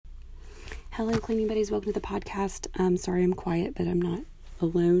Hello, cleaning buddies. Welcome to the podcast. Sorry I'm quiet, but I'm not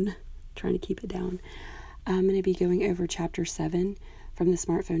alone. Trying to keep it down. I'm going to be going over chapter 7 from the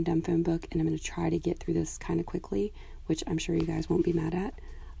Smartphone Dumb Phone book, and I'm going to try to get through this kind of quickly, which I'm sure you guys won't be mad at.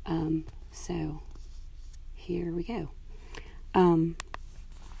 So here we go.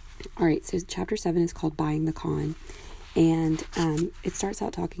 Alright, so chapter 7 is called Buying the Con, and it starts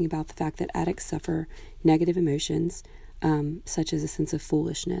out talking about the fact that addicts suffer negative emotions, such as a sense of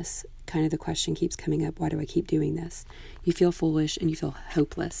foolishness. Kind of the question keeps coming up, why do I keep doing this? You feel foolish and you feel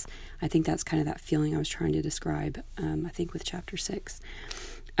hopeless. I think that's kind of that feeling I was trying to describe, I think with chapter 6.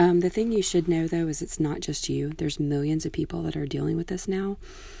 The thing you should know, though, is it's not just you. There's millions of people that are dealing with this now.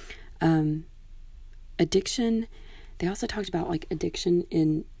 Addiction, they also talked about like addiction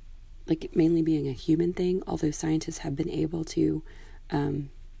in like mainly being a human thing, although scientists have been able to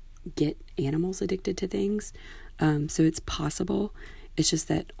get animals addicted to things. So it's possible. It's just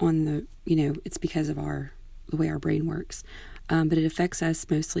that it's because of the way our brain works. But it affects us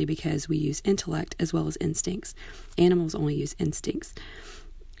mostly because we use intellect as well as instincts. Animals only use instincts.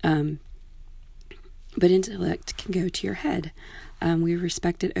 But intellect can go to your head. We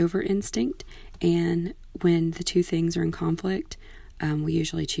respect it over instinct. And when the two things are in conflict, we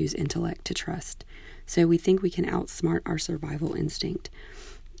usually choose intellect to trust. So we think we can outsmart our survival instinct.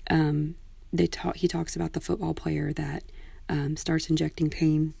 He talks about the football player that starts injecting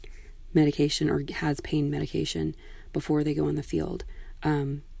pain medication or has pain medication before they go on the field,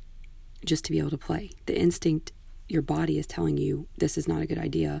 just to be able to play. The instinct, your body is telling you this is not a good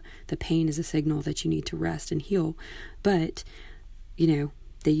idea. The pain is a signal that you need to rest and heal. But,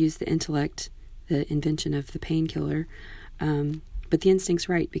 they use the intellect, the invention of the painkiller. But the instinct's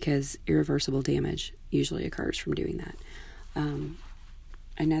right because irreversible damage usually occurs from doing that.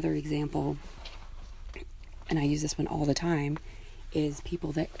 Another example, and I use this one all the time, is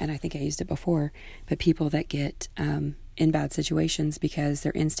people that, and I think I used it before, but people that get in bad situations because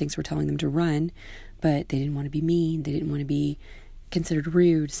their instincts were telling them to run, but they didn't want to be mean, they didn't want to be considered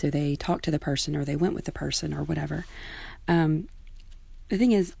rude, so they talked to the person or they went with the person or whatever. The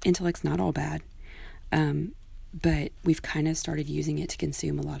thing is, intellect's not all bad, but we've kind of started using it to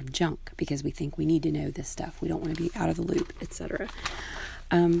consume a lot of junk because we think we need to know this stuff. We don't want to be out of the loop, etc.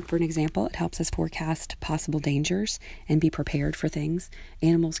 For an example, it helps us forecast possible dangers and be prepared for things.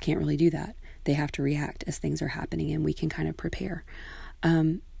 Animals can't really do that. They have to react as things are happening, and we can kind of prepare.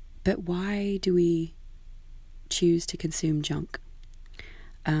 But why do we choose to consume junk?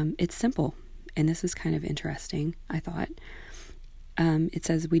 It's simple, and this is kind of interesting, I thought. It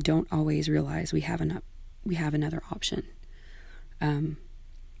says we don't always realize we have another option. Or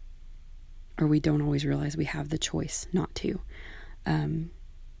we don't always realize we have the choice not to.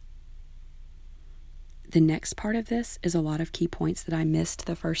 The next part of this is a lot of key points that I missed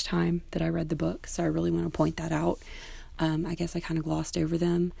the first time that I read the book, so I really want to point that out. I guess I kind of glossed over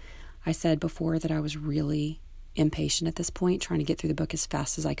them. I said before that I was really impatient at this point, trying to get through the book as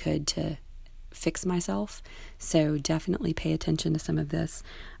fast as I could to fix myself, so definitely pay attention to some of this.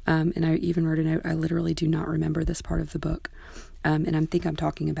 And I even wrote a note, I literally do not remember this part of the book, and I think I'm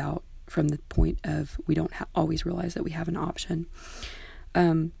talking about from the point of we don't always realize that we have an option.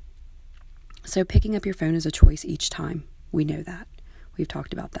 So picking up your phone is a choice each time. We know that. We've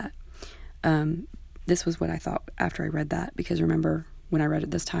talked about that. This was what I thought after I read that, because remember when I read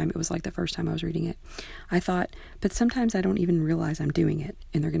it this time, it was like the first time I was reading it. I thought, but sometimes I don't even realize I'm doing it,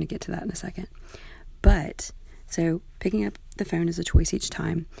 and they're going to get to that in a second. But, so picking up the phone is a choice each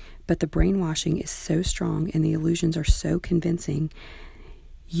time, but the brainwashing is so strong and the illusions are so convincing,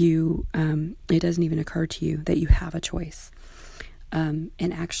 it doesn't even occur to you that you have a choice. And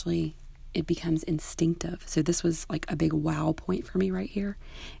actually, it becomes instinctive. So this was like a big wow point for me right here.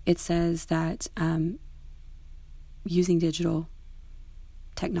 It says that using digital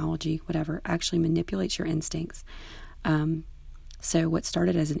technology, whatever, actually manipulates your instincts. So what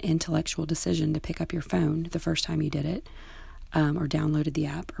started as an intellectual decision to pick up your phone the first time you did it, or downloaded the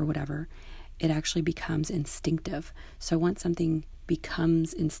app or whatever, it actually becomes instinctive. So once something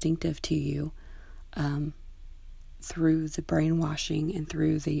becomes instinctive to you, through the brainwashing and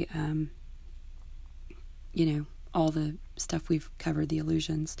through the, all the stuff we've covered, the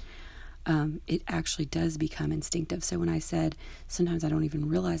illusions, it actually does become instinctive. So when I said, sometimes I don't even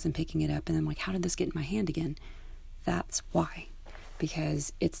realize I'm picking it up, and I'm like, how did this get in my hand again? That's why.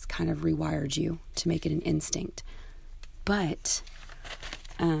 Because it's kind of rewired you to make it an instinct. But,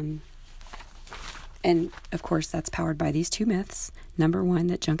 and of course that's powered by these two myths. Number one,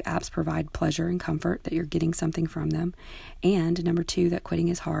 that junk apps provide pleasure and comfort, that you're getting something from them. And number two, that quitting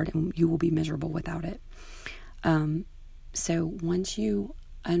is hard and you will be miserable without it. So once you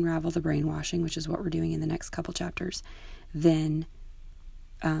unravel the brainwashing, which is what we're doing in the next couple chapters, then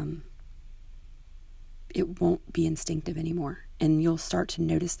it won't be instinctive anymore. And you'll start to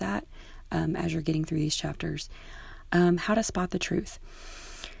notice that as you're getting through these chapters. How to spot the truth.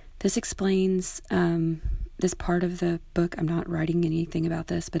 This explains this part of the book. I'm not writing anything about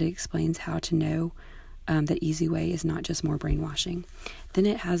this, but it explains how to know that Easy Way is not just more brainwashing. Then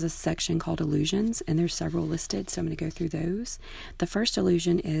it has a section called illusions, and there's several listed, so I'm going to go through those. The first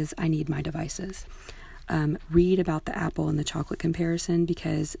illusion is I need my devices. Read about the apple and the chocolate comparison,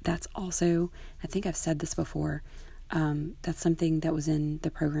 because that's also, I think I've said this before, that's something that was in the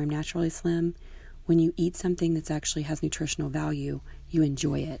program Naturally Slim. When you eat something that actually has nutritional value, you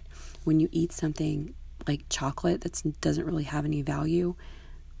enjoy it. When you eat something like chocolate that doesn't really have any value,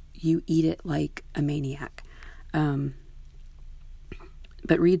 you eat it like a maniac. But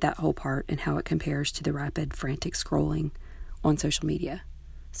read that whole part and how it compares to the rapid, frantic scrolling on social media.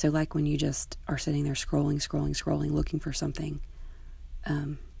 So like when you just are sitting there scrolling, looking for something.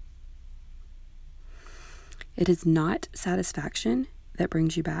 It is not satisfaction that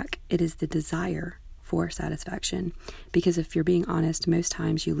brings you back. It is the desire for satisfaction. Because if you're being honest, most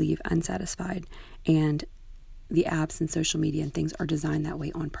times you leave unsatisfied. And the apps and social media and things are designed that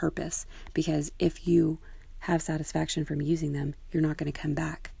way on purpose. Because if you have satisfaction from using them, you're not going to come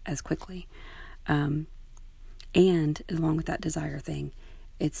back as quickly. And along with that desire thing,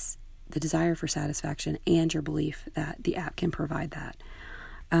 it's the desire for satisfaction and your belief that the app can provide that.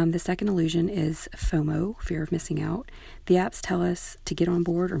 The second illusion is FOMO, fear of missing out. The apps tell us to get on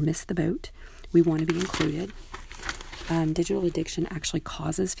board or miss the boat. We want to be included. Digital addiction actually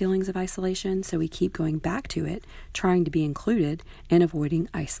causes feelings of isolation, so we keep going back to it, trying to be included and avoiding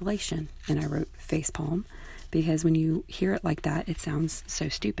isolation. And I wrote facepalm, because when you hear it like that, it sounds so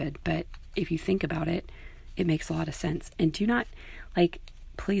stupid. But if you think about it, it makes a lot of sense. And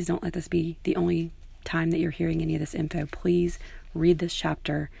please don't let this be the only time that you're hearing any of this info. Please read this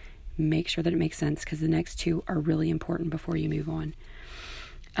chapter, make sure that it makes sense, because the next two are really important before you move on.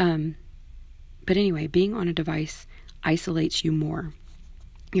 But anyway, being on a device isolates you more.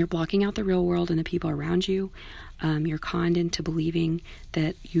 You're blocking out the real world and the people around you. You're conned into believing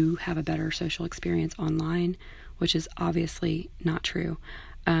that you have a better social experience online, which is obviously not true.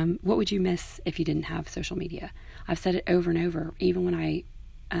 What would you miss if you didn't have social media? I've said it over and over. Even when I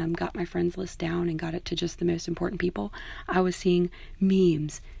got my friends list down and got it to just the most important people, I was seeing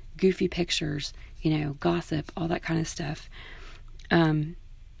memes, goofy pictures, gossip, all that kind of stuff.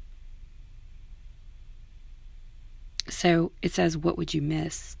 So it says, what would you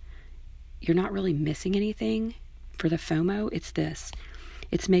miss? You're not really missing anything for the FOMO. It's this.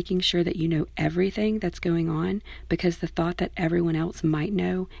 It's making sure that you know everything that's going on, because the thought that everyone else might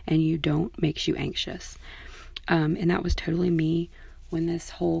know and you don't makes you anxious. And that was totally me when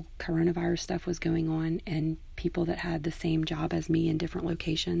this whole coronavirus stuff was going on, and people that had the same job as me in different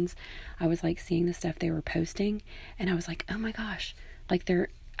locations, I was seeing the stuff they were posting, and I was like, oh my gosh, I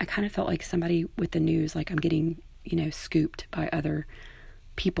kind of felt like somebody with the news, I'm getting, scooped by other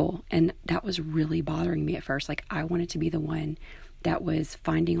people. And that was really bothering me at first. I wanted to be the one that was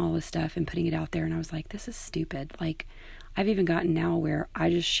finding all this stuff and putting it out there. And I was like, this is stupid. I've even gotten now where I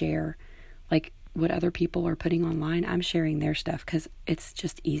just share what other people are putting online. I'm sharing their stuff because it's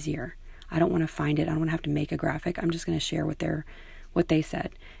just easier. I don't want to find it. I don't want to have to make a graphic. I'm just going to share what they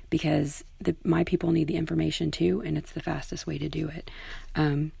said, because my people need the information too, and it's the fastest way to do it.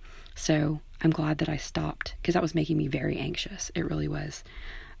 So I'm glad that I stopped, because that was making me very anxious. It really was.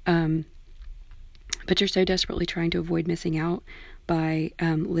 But you're so desperately trying to avoid missing out by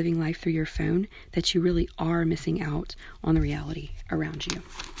living life through your phone that you really are missing out on the reality around you.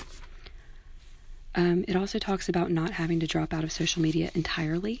 It also talks about not having to drop out of social media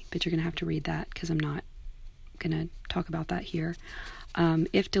entirely, but you're going to have to read that, because I'm not going to talk about that here.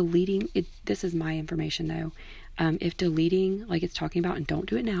 If deleting it, this is my information though. If deleting, it's talking about, and don't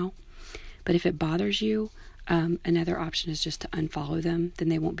do it now, but if it bothers you, another option is just to unfollow them. Then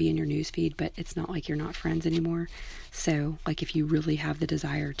they won't be in your newsfeed, but it's not like you're not friends anymore. So if you really have the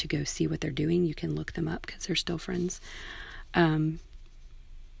desire to go see what they're doing, you can look them up, because they're still friends. And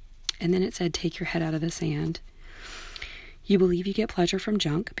then it said, take your head out of the sand. You believe you get pleasure from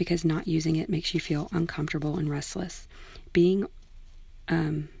junk because not using it makes you feel uncomfortable and restless. Being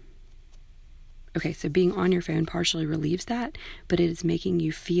on your phone partially relieves that, but it is making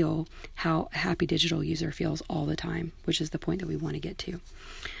you feel how a happy digital user feels all the time, which is the point that we want to get to.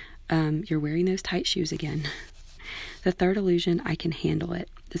 You're wearing those tight shoes again. The third illusion, I can handle it.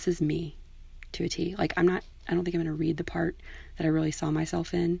 This is me to a T. I don't think I'm going to read the part that I really saw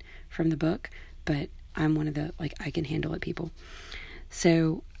myself in from the book, but I'm one of the, I can handle it people.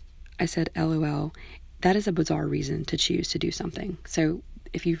 So I said, LOL, that is a bizarre reason to choose to do something. So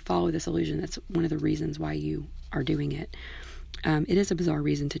if you follow this illusion, that's one of the reasons why you are doing it. It is a bizarre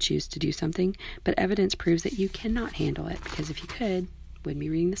reason to choose to do something, but evidence proves that you cannot handle it, because if you could, wouldn't be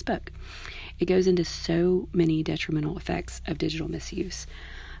reading this book. It goes into so many detrimental effects of digital misuse.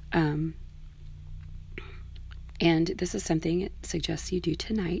 And this is something it suggests you do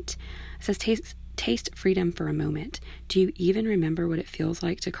tonight. It says, taste freedom for a moment. Do you even remember what it feels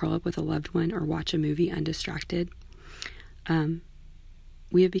like to curl up with a loved one or watch a movie undistracted?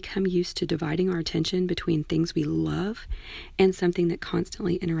 We have become used to dividing our attention between things we love and something that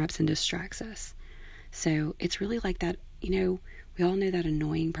constantly interrupts and distracts us. So it's really like that, we all know that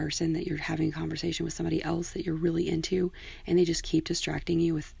annoying person that you're having a conversation with somebody else that you're really into, and they just keep distracting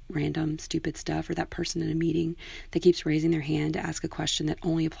you with random stupid stuff, or that person in a meeting that keeps raising their hand to ask a question that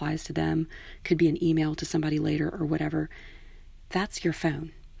only applies to them, could be an email to somebody later or whatever. That's your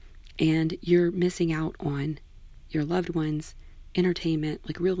phone, and you're missing out on your loved ones' entertainment,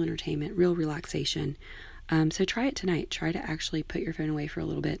 like real entertainment, real relaxation. So try it tonight. Try to actually put your phone away for a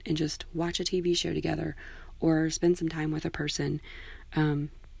little bit and just watch a TV show together, or spend some time with a person.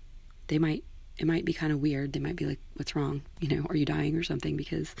 It might be kind of weird. They might be like, what's wrong? Are you dying or something?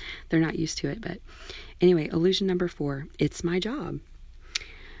 Because they're not used to it. But anyway, illusion number 4, it's my job.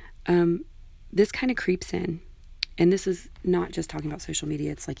 This kind of creeps in, and this is not just talking about social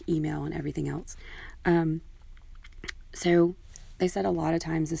media. It's like email and everything else. So they said a lot of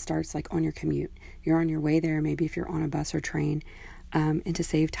times this starts like on your commute. You're on your way there, maybe if you're on a bus or train, and to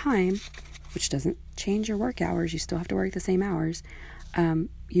save time, which doesn't change your work hours, you still have to work the same hours,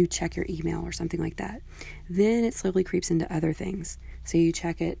 you check your email or something like that. Then it slowly creeps into other things. So you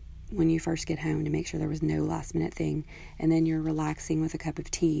check it when you first get home to make sure there was no last minute thing, and then you're relaxing with a cup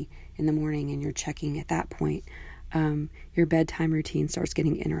of tea in the morning and you're checking at that point. Your bedtime routine starts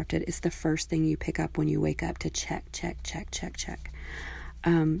getting interrupted. It's the first thing you pick up when you wake up to check.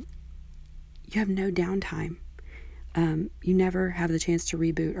 You have no downtime. You never have the chance to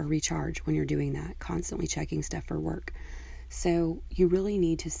reboot or recharge when you're doing that, constantly checking stuff for work. So you really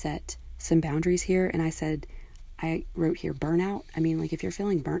need to set some boundaries here. And I wrote here, burnout. I mean, like if you're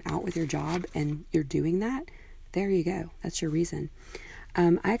feeling burnt out with your job and you're doing that, there you go. That's your reason.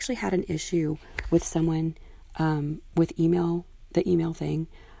 I actually had an issue with someone with the email thing.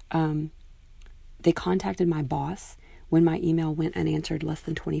 They contacted my boss when my email went unanswered less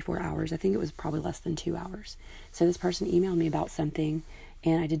than 24 hours. I think it was probably less than 2 hours. So this person emailed me about something,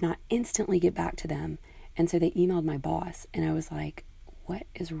 and I did not instantly get back to them. And so they emailed my boss, and I was like, what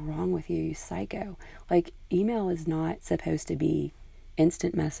is wrong with you, you psycho? Like, email is not supposed to be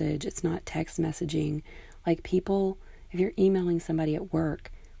instant message. It's not text messaging. Like, people, if you're emailing somebody at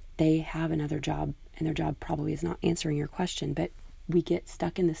work, they have another job, and their job probably is not answering your question. But we get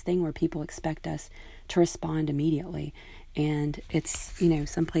stuck in this thing where people expect us to respond immediately. And it's,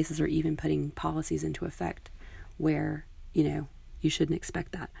 some places are even putting policies into effect where, you shouldn't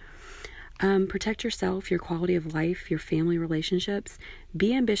expect that. Protect yourself, your quality of life, your family relationships.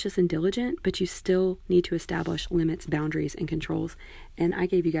 Be ambitious and diligent, but you still need to establish limits, boundaries, and controls. And I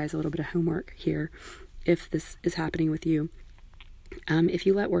gave you guys a little bit of homework here if this is happening with you. If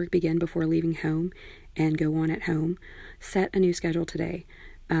you let work begin before leaving home and go on at home, set a new schedule today.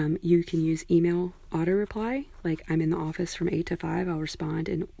 You can use email auto reply, like I'm in the office from 8 to 5. I'll respond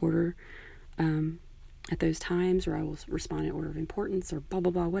in order at those times, or I will respond in order of importance, or blah,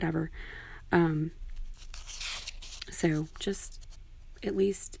 blah, blah, whatever. So just at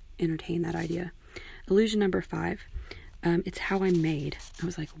least entertain that idea. Illusion number 5. It's how I'm made. I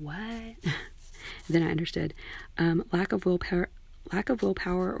was like, what? Then I understood. Lack of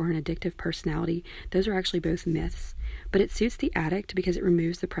willpower or an addictive personality, those are actually both myths, but it suits the addict because it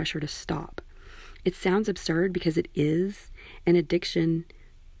removes the pressure to stop. It sounds absurd because it is, and addiction,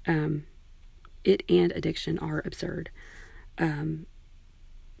 it and addiction are absurd.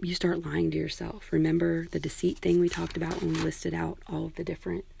 You start lying to yourself. Remember the deceit thing we talked about when we listed out all of the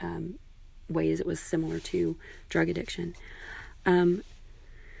different ways it was similar to drug addiction.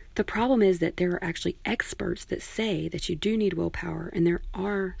 The problem is that there are actually experts that say that you do need willpower, and there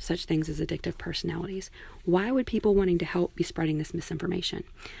are such things as addictive personalities. Why would people wanting to help be spreading this misinformation?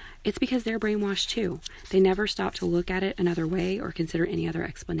 It's because they're brainwashed too. They never stop to look at it another way or consider any other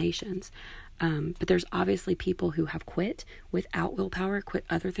explanations. But there's obviously people who have quit without willpower, quit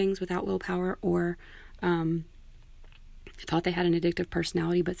other things without willpower, or thought they had an addictive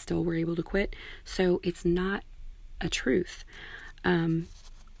personality but still were able to quit. So it's not a truth.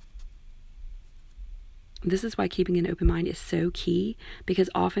 This is why keeping an open mind is so key,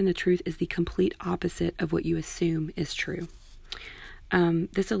 because often the truth is the complete opposite of what you assume is true.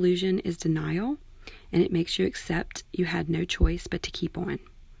 This illusion is denial, and it makes you accept you had no choice but to keep on.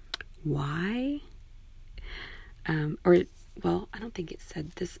 Why? I don't think it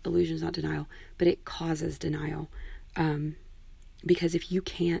said this illusion is not denial, but it causes denial. Because if you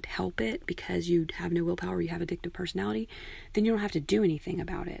can't help it because you have no willpower, you have addictive personality, then you don't have to do anything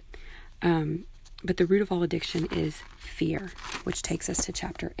about it. But the root of all addiction is fear, which takes us to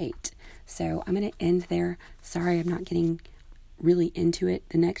chapter 8. So I'm going to end there. Sorry, I'm not getting really into it.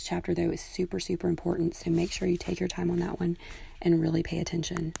 The next chapter, though, is super, super important. So make sure you take your time on that one and really pay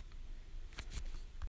attention.